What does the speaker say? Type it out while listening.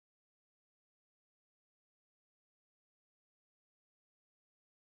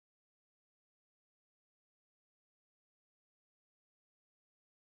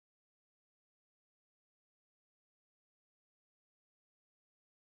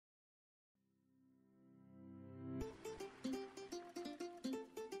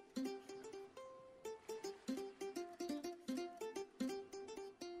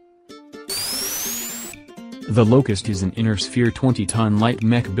The Locust is an inner sphere 20-ton light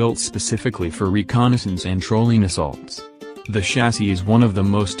mech built specifically for reconnaissance and trolling assaults. The chassis is one of the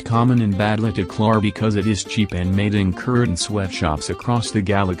most common in battle-lit claw because it is cheap and made in current sweatshops across the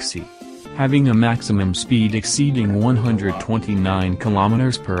galaxy. Having a maximum speed exceeding 129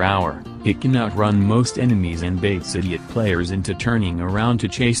 km per hour, it can outrun most enemies and baits idiot players into turning around to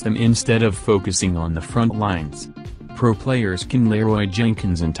chase them instead of focusing on the front lines. Pro players can Leroy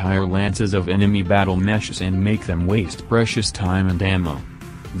Jenkins entire lances of enemy battle meshes and make them waste precious time and ammo.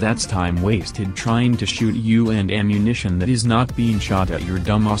 That's time wasted trying to shoot you and ammunition that is not being shot at your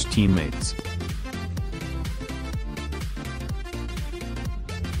dumbass teammates.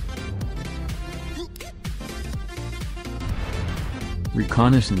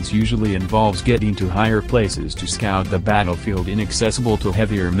 Reconnaissance usually involves getting to higher places to scout the battlefield inaccessible to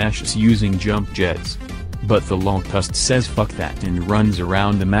heavier meshes using jump jets. But the Locust says fuck that and runs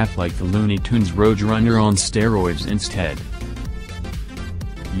around the map like the Looney Tunes Roadrunner on steroids instead.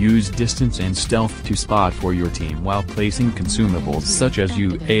 Use distance and stealth to spot for your team while placing consumables such as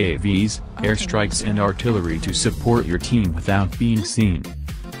UAVs, airstrikes and artillery to support your team without being seen.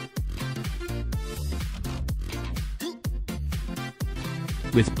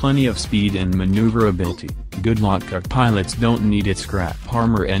 With plenty of speed and maneuverability, good Locust pilots don't need its scrap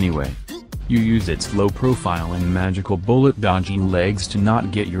armor anyway. You use its low profile and magical bullet-dodging legs to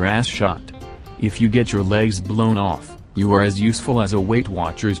not get your ass shot. If you get your legs blown off, you are as useful as a Weight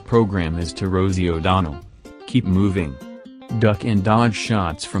Watchers program is to Rosie O'Donnell. Keep moving. Duck and dodge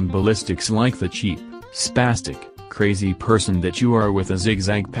shots from ballistics like the cheap, spastic, crazy person that you are with a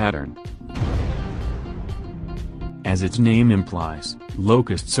zigzag pattern. As its name implies,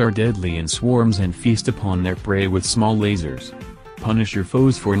 locusts are deadly in swarms and feast upon their prey with small lasers. Punish your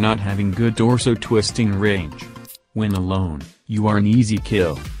foes for not having good torso-twisting range. When alone, you are an easy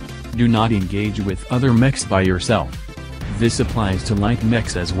kill. Do not engage with other mechs by yourself. This applies to light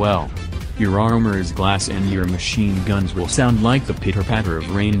mechs as well. Your armor is glass and your machine guns will sound like the pitter-patter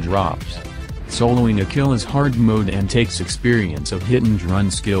of raindrops. Soloing a kill is hard mode and takes experience of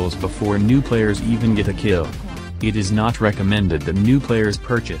hit-and-run skills before new players even get a kill. It is not recommended that new players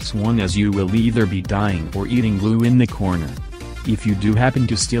purchase one as you will either be dying or eating glue in the corner. If you do happen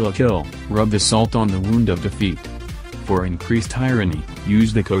to steal a kill, rub the salt on the wound of defeat. For increased irony,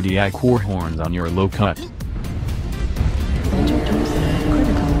 use the Kodiak war horns on your low cut. Critical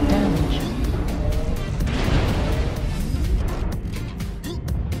damage.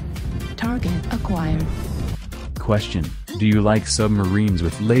 Target acquired. Question: do you like submarines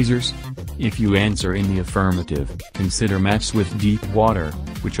with lasers? If you answer in the affirmative, consider maps with deep water,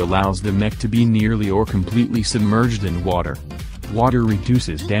 which allows the mech to be nearly or completely submerged in water. Water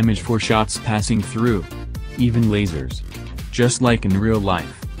reduces damage for shots passing through. Even lasers. Just like in real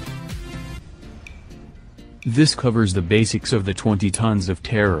life. This covers the basics of the 20 tons of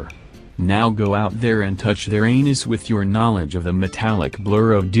terror. Now go out there and touch their anus with your knowledge of the metallic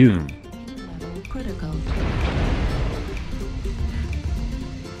blur of doom. Level critical.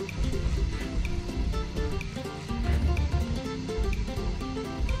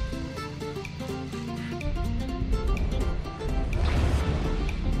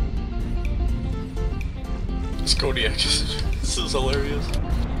 Kodiak, this is hilarious.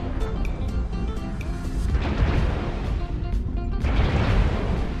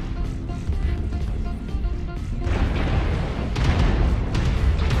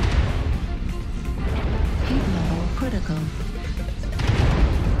 Heat level critical.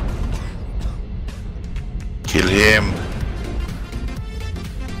 Kill him.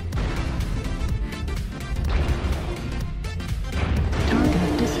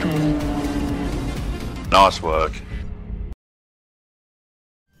 Target destroyed. Nice work.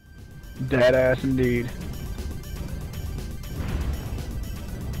 Dead ass indeed.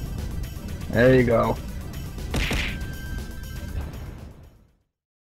 There you go.